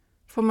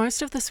For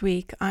most of this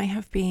week, I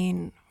have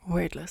been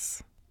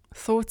wordless.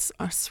 Thoughts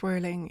are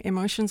swirling,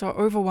 emotions are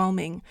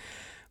overwhelming,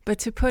 but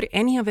to put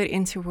any of it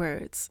into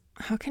words,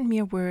 how can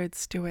mere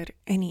words do it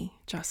any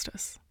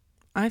justice?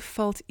 I've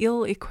felt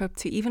ill-equipped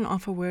to even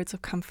offer words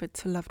of comfort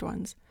to loved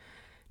ones,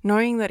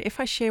 knowing that if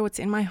I share what's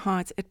in my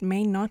heart, it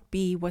may not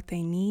be what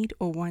they need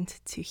or want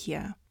to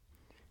hear.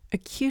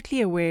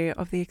 Acutely aware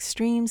of the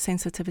extreme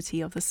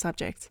sensitivity of the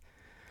subject,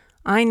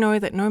 I know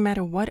that no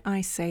matter what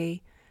I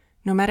say,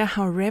 no matter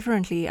how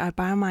reverently I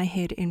bow my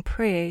head in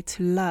prayer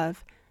to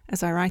love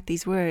as I write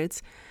these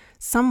words,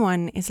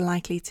 someone is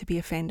likely to be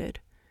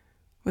offended.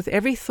 With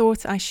every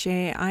thought I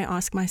share, I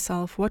ask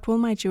myself, what will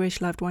my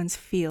Jewish loved ones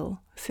feel,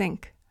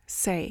 think,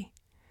 say?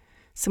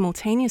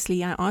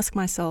 Simultaneously, I ask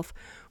myself,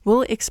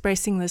 will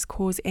expressing this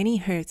cause any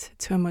hurt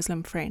to a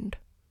Muslim friend?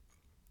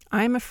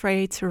 I am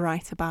afraid to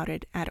write about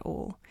it at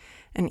all,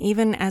 and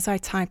even as I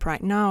type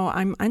right now,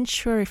 I'm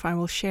unsure if I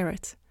will share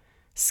it.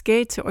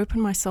 Scared to open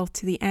myself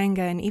to the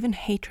anger and even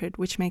hatred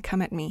which may come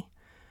at me,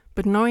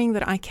 but knowing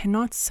that I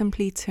cannot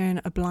simply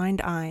turn a blind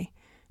eye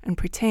and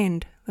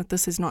pretend that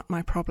this is not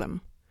my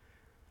problem.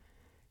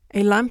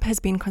 A lump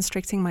has been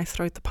constricting my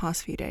throat the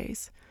past few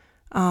days.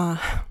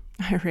 I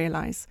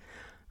realize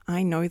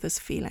I know this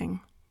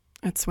feeling.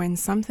 It's when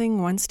something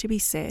wants to be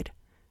said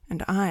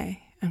and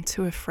I am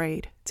too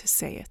afraid to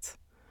say it.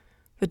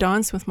 The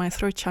dance with my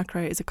throat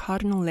chakra is a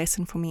cardinal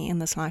lesson for me in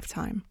this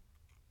lifetime.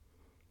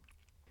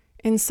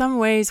 In some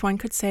ways, one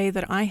could say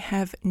that I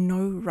have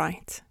no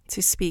right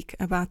to speak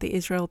about the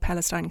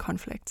Israel-Palestine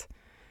conflict.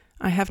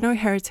 I have no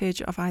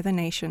heritage of either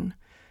nation,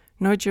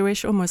 no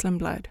Jewish or Muslim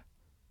blood.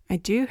 I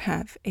do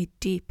have a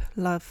deep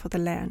love for the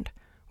land,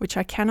 which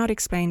I cannot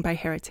explain by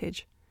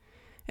heritage.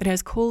 It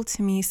has called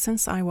to me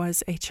since I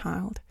was a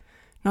child.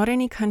 Not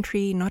any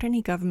country, not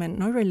any government,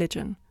 no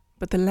religion,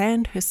 but the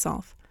land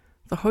herself,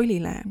 the Holy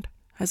Land,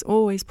 has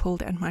always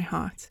pulled at my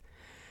heart.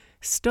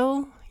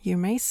 Still, you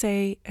may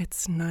say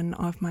it's none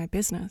of my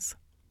business.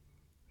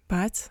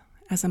 But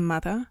as a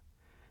mother,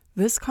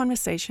 this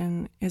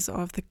conversation is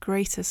of the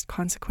greatest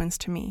consequence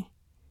to me.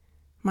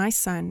 My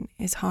son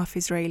is half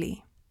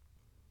Israeli.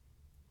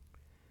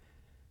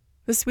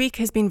 This week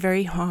has been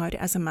very hard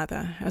as a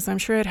mother, as I'm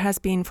sure it has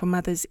been for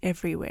mothers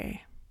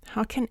everywhere.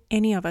 How can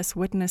any of us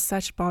witness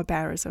such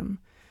barbarism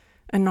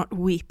and not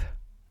weep,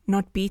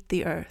 not beat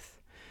the earth,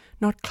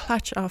 not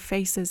clutch our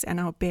faces and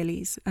our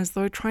bellies as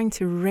though trying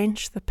to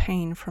wrench the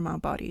pain from our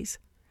bodies?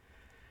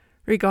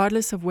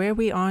 Regardless of where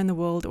we are in the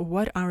world or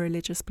what our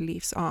religious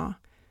beliefs are,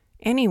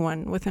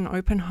 anyone with an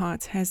open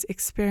heart has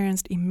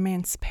experienced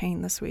immense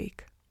pain this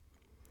week.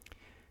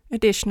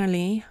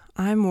 Additionally,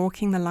 I'm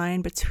walking the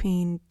line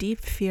between deep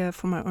fear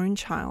for my own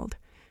child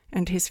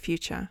and his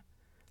future,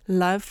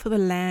 love for the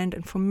land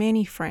and for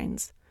many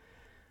friends,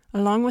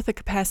 along with the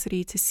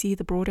capacity to see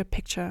the broader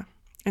picture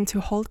and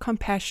to hold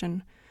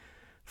compassion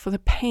for the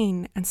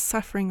pain and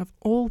suffering of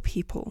all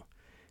people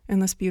in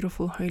this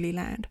beautiful Holy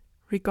Land,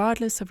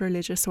 regardless of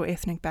religious or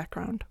ethnic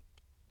background.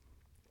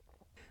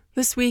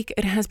 This week,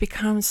 it has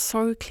become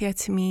so clear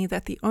to me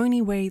that the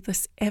only way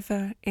this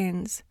ever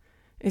ends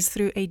is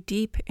through a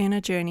deep inner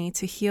journey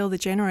to heal the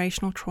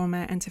generational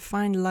trauma and to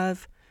find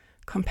love,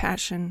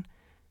 compassion,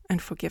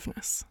 and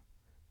forgiveness.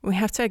 We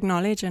have to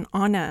acknowledge and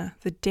honor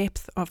the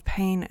depth of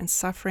pain and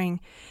suffering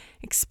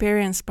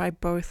experienced by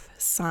both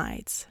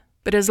sides.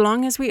 But as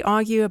long as we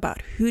argue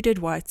about who did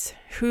what,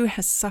 who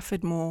has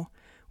suffered more,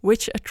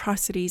 which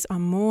atrocities are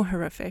more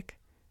horrific,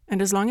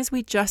 and as long as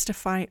we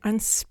justify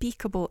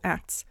unspeakable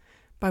acts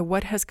by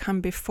what has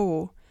come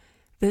before,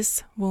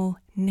 this will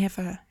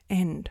never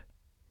end.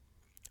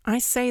 I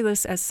say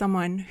this as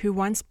someone who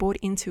once bought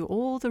into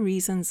all the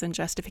reasons and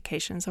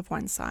justifications of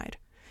one side,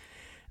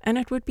 and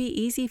it would be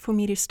easy for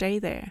me to stay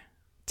there,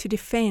 to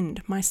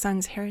defend my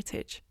son's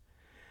heritage.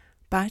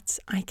 But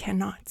I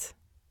cannot.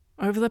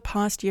 Over the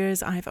past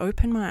years, I've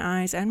opened my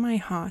eyes and my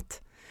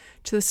heart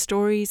to the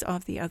stories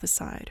of the other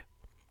side.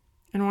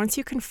 And once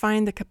you can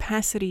find the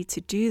capacity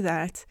to do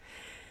that,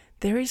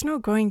 there is no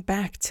going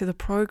back to the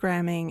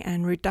programming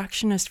and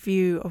reductionist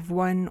view of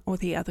one or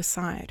the other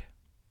side.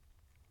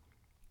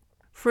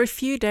 For a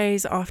few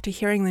days after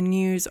hearing the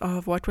news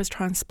of what was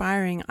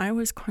transpiring, I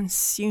was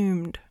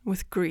consumed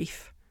with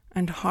grief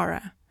and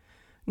horror,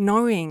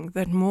 knowing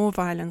that more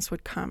violence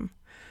would come,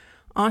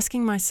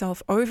 asking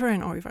myself over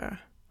and over,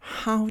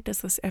 how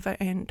does this ever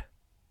end?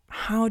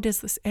 How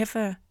does this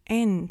ever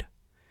end?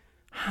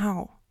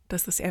 How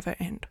does this ever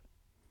end?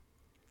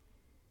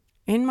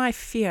 In my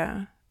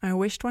fear, I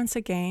wished once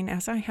again,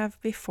 as I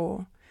have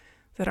before,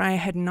 that I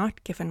had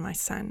not given my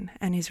son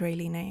an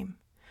Israeli name.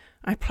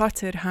 I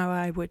plotted how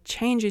I would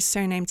change his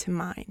surname to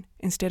mine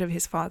instead of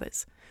his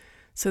father's,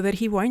 so that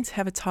he won't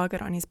have a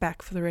target on his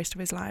back for the rest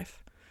of his life.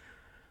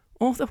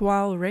 All the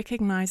while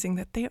recognizing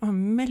that there are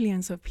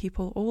millions of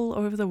people all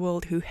over the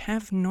world who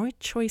have no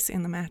choice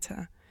in the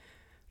matter.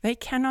 They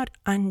cannot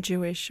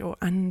un-Jewish or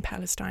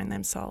un-Palestine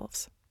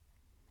themselves.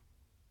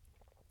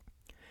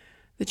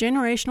 The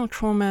generational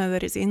trauma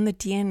that is in the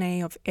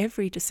DNA of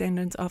every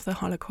descendant of the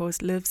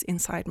Holocaust lives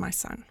inside my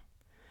son.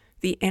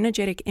 The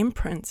energetic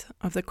imprint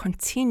of the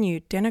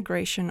continued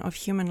denigration of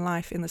human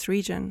life in this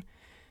region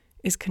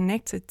is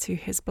connected to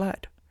his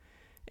blood.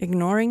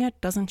 Ignoring it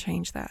doesn't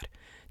change that.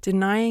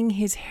 Denying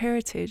his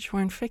heritage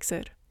won't fix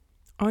it.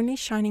 Only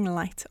shining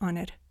light on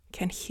it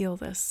can heal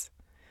this.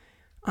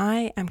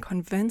 I am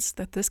convinced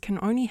that this can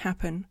only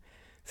happen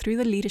through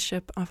the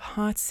leadership of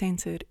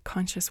heart-centered,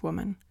 conscious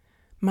women,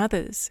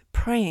 mothers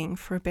praying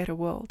for a better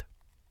world.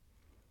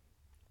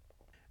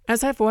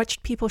 As I've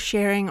watched people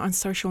sharing on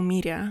social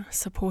media,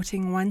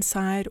 supporting one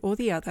side or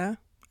the other,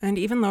 and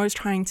even those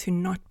trying to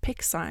not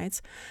pick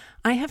sides,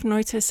 I have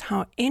noticed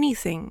how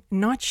anything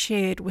not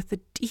shared with the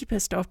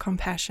deepest of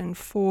compassion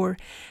for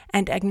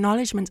and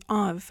acknowledgement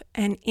of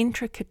an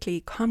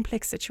intricately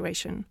complex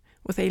situation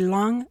with a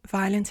long,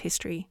 violent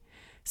history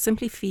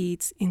simply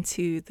feeds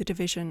into the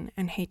division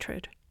and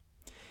hatred.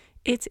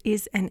 It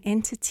is an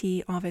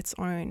entity of its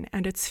own,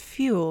 and its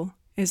fuel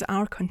is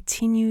our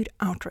continued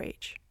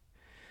outrage.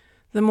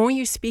 The more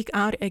you speak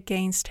out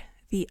against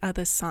the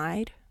other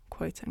side,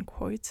 quote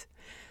unquote,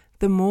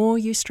 the more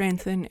you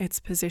strengthen its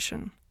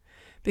position,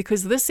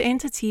 because this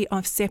entity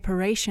of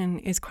separation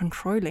is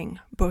controlling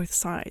both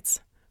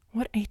sides.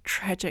 What a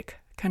tragic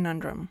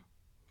conundrum.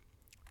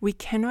 We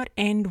cannot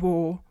end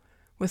war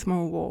with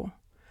more war.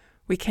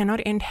 We cannot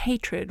end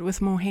hatred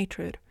with more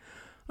hatred.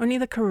 Only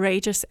the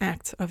courageous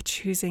act of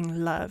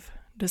choosing love,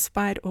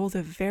 despite all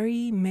the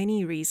very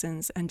many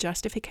reasons and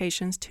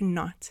justifications to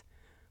not,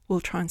 will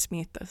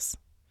transmute this.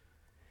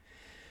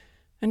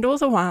 And all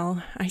the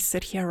while, I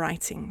sit here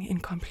writing in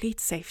complete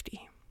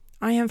safety.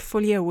 I am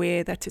fully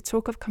aware that to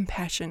talk of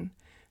compassion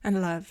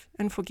and love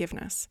and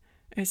forgiveness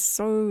is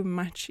so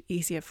much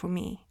easier for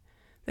me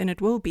than it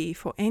will be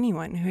for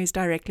anyone who is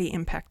directly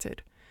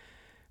impacted,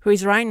 who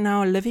is right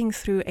now living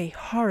through a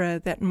horror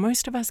that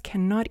most of us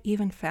cannot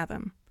even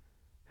fathom,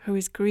 who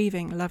is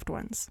grieving loved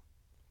ones.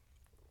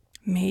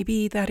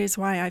 Maybe that is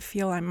why I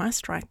feel I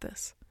must write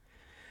this.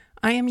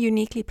 I am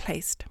uniquely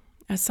placed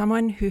as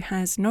someone who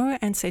has no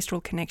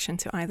ancestral connection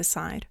to either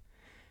side,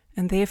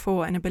 and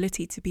therefore an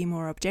ability to be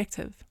more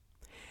objective.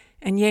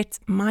 And yet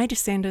my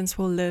descendants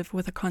will live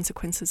with the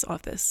consequences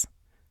of this.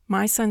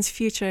 My son's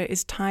future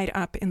is tied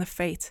up in the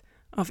fate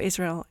of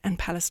Israel and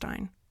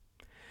Palestine.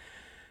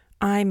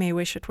 I may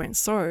wish it weren't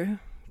so,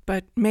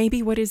 but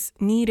maybe what is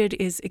needed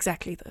is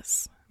exactly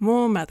this.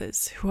 More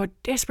mothers who are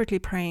desperately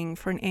praying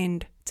for an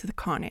end to the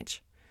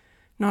carnage,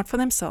 not for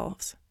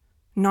themselves,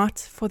 not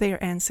for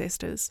their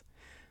ancestors,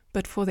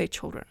 but for their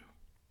children.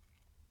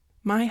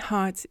 My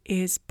heart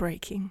is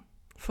breaking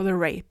for the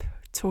rape,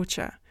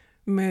 torture,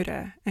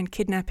 murder, and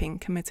kidnapping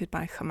committed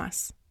by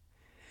Hamas.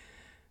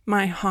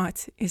 My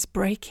heart is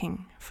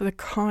breaking for the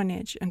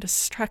carnage and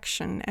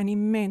destruction and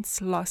immense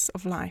loss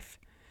of life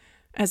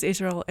as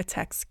Israel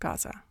attacks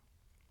Gaza.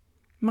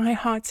 My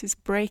heart is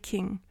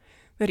breaking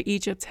that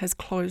Egypt has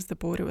closed the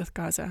border with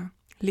Gaza,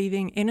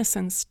 leaving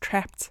innocents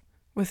trapped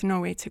with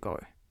nowhere to go.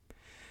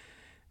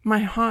 My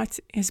heart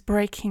is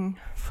breaking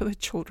for the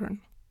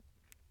children.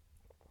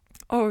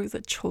 Oh,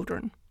 the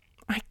children.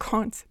 I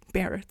can't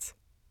bear it.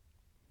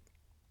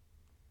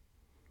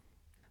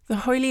 The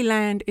Holy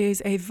Land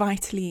is a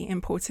vitally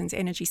important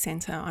energy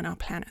center on our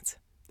planet.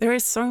 There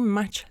is so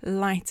much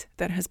light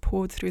that has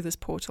poured through this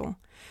portal,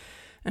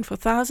 and for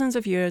thousands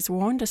of years,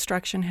 war and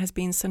destruction has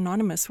been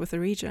synonymous with the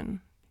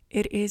region.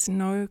 It is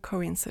no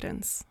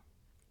coincidence.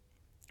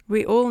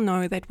 We all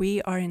know that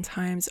we are in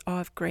times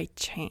of great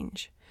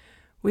change.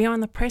 We are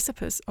on the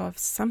precipice of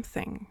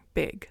something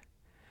big.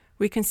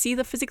 We can see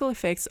the physical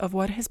effects of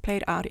what has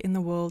played out in the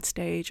world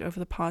stage over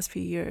the past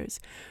few years.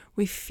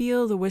 We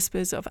feel the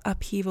whispers of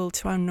upheaval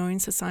to our known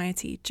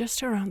society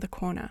just around the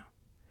corner.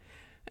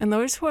 And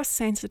those who are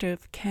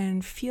sensitive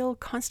can feel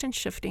constant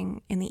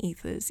shifting in the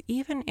ethers,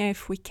 even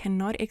if we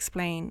cannot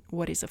explain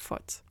what is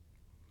afoot.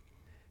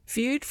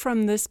 Viewed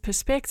from this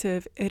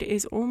perspective, it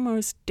is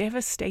almost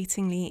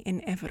devastatingly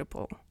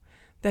inevitable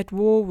that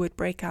war would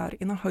break out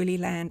in the Holy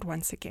Land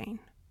once again.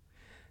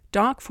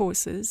 Dark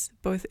forces,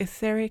 both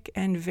etheric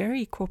and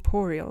very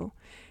corporeal,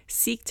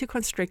 seek to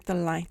constrict the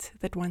light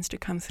that wants to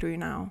come through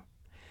now.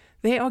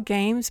 There are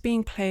games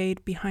being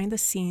played behind the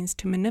scenes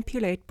to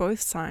manipulate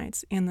both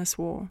sides in this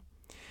war.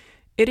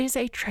 It is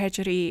a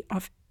tragedy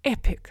of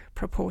epic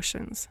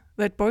proportions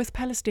that both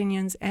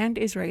Palestinians and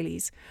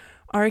Israelis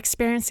are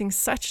experiencing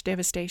such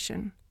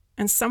devastation,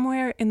 and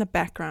somewhere in the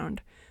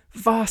background,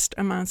 vast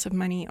amounts of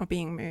money are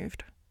being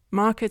moved.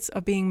 Markets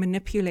are being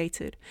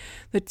manipulated.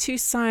 The two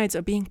sides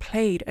are being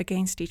played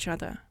against each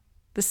other.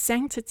 The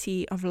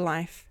sanctity of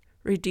life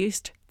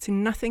reduced to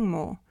nothing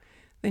more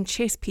than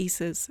chess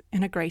pieces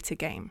in a greater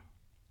game.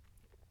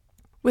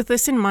 With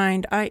this in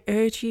mind, I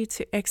urge you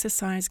to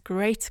exercise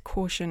great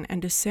caution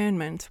and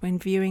discernment when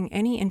viewing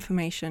any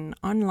information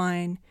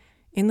online,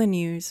 in the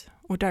news,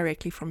 or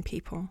directly from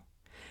people.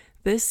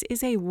 This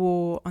is a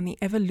war on the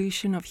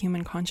evolution of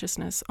human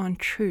consciousness, on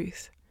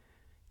truth.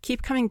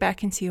 Keep coming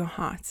back into your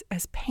heart,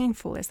 as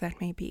painful as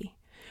that may be.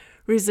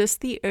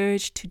 Resist the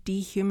urge to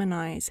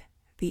dehumanize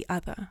the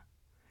other.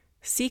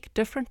 Seek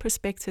different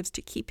perspectives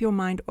to keep your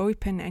mind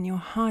open and your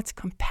heart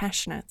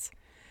compassionate.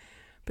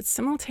 but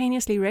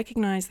simultaneously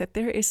recognize that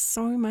there is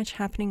so much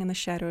happening in the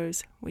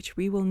shadows which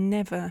we will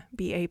never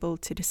be able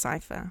to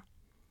decipher.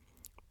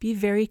 Be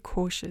very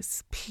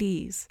cautious,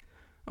 please,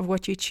 of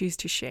what you choose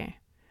to share,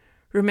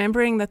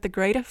 remembering that the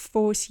greater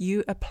force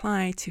you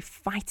apply to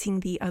fighting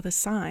the other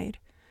side,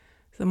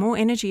 the more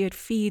energy it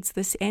feeds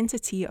this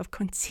entity of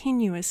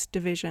continuous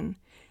division,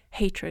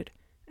 hatred,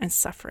 and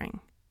suffering.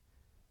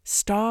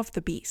 Starve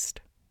the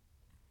beast.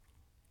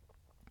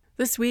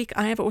 This week,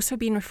 I have also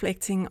been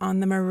reflecting on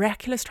the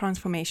miraculous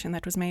transformation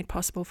that was made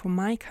possible for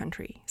my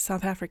country,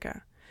 South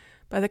Africa,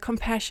 by the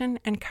compassion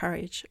and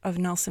courage of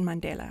Nelson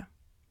Mandela.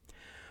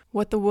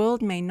 What the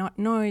world may not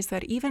know is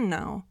that even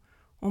now,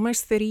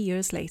 almost 30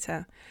 years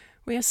later,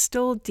 we are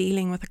still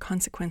dealing with the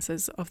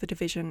consequences of the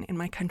division in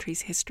my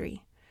country's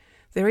history.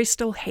 There is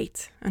still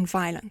hate and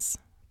violence,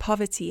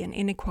 poverty and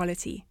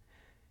inequality,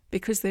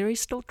 because there is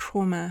still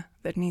trauma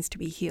that needs to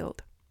be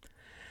healed.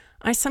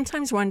 I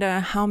sometimes wonder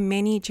how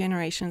many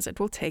generations it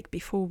will take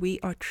before we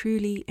are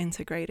truly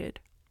integrated.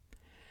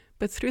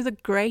 But through the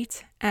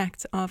great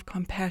act of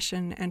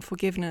compassion and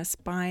forgiveness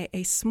by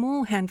a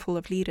small handful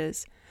of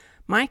leaders,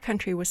 my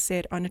country was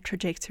set on a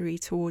trajectory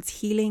towards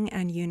healing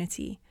and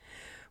unity,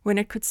 when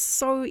it could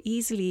so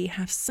easily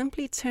have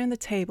simply turned the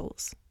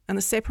tables and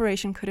the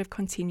separation could have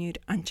continued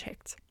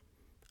unchecked.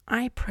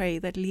 I pray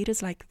that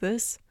leaders like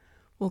this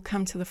will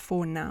come to the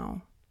fore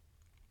now.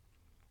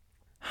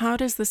 How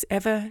does this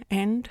ever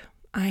end?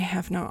 I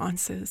have no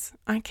answers.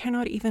 I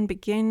cannot even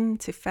begin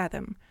to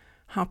fathom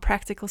how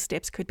practical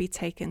steps could be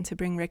taken to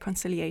bring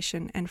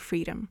reconciliation and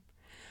freedom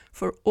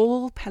for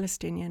all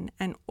Palestinian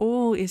and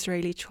all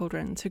Israeli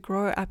children to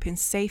grow up in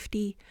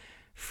safety,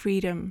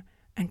 freedom,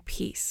 and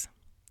peace.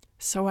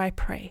 So I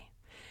pray,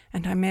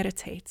 and I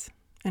meditate,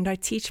 and I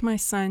teach my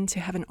son to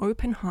have an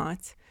open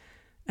heart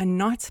and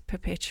not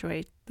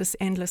perpetuate this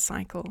endless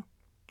cycle.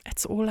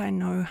 It's all I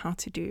know how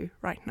to do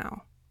right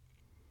now.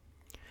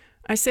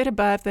 I said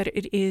above that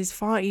it is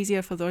far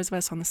easier for those of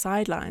us on the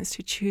sidelines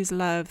to choose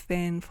love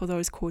than for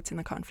those caught in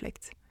the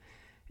conflict.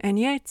 And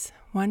yet,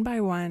 one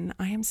by one,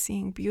 I am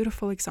seeing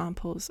beautiful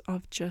examples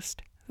of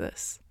just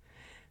this.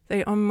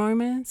 They are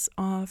moments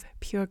of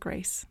pure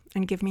grace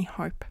and give me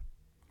hope.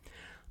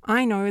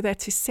 I know that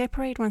to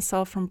separate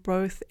oneself from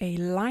both a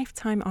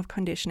lifetime of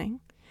conditioning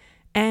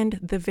and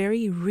the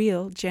very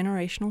real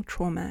generational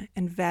trauma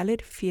and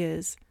valid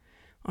fears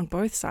on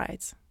both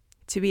sides,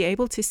 to be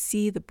able to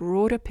see the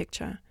broader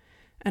picture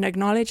and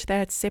acknowledge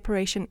that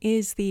separation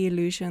is the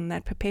illusion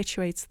that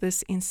perpetuates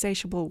this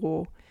insatiable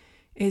war,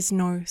 is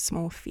no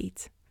small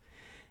feat.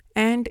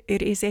 And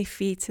it is a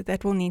feat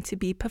that will need to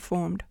be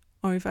performed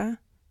over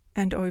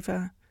and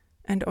over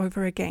and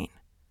over again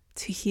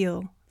to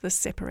heal this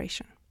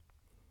separation.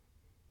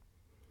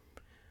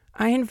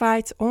 I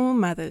invite all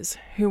mothers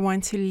who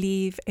want to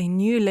leave a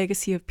new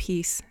legacy of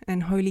peace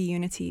and holy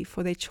unity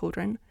for their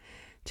children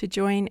to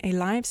join a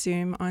live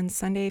Zoom on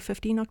Sunday,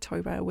 15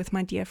 October with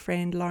my dear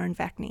friend Lauren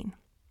Vaknien.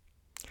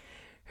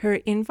 Her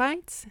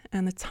invites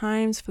and the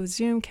times for the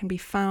Zoom can be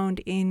found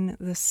in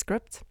the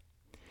script.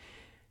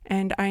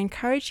 And I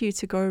encourage you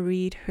to go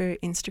read her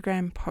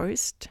Instagram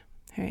post.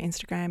 Her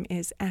Instagram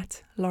is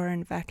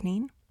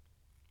 @LaurenVaknien.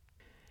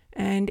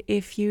 And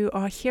if you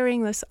are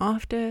hearing this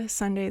after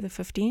Sunday the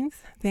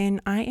 15th,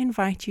 then I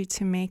invite you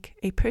to make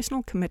a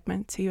personal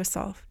commitment to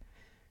yourself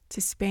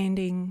to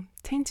spending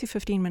 10 to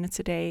 15 minutes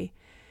a day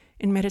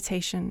in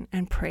meditation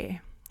and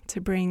prayer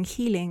to bring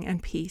healing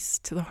and peace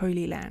to the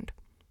Holy Land,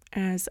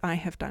 as I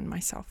have done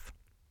myself.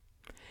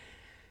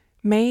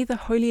 May the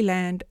Holy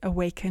Land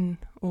awaken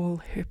all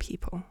her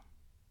people.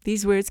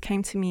 These words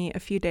came to me a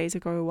few days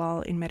ago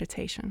while in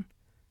meditation.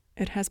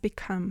 It has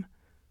become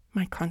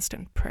my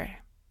constant prayer.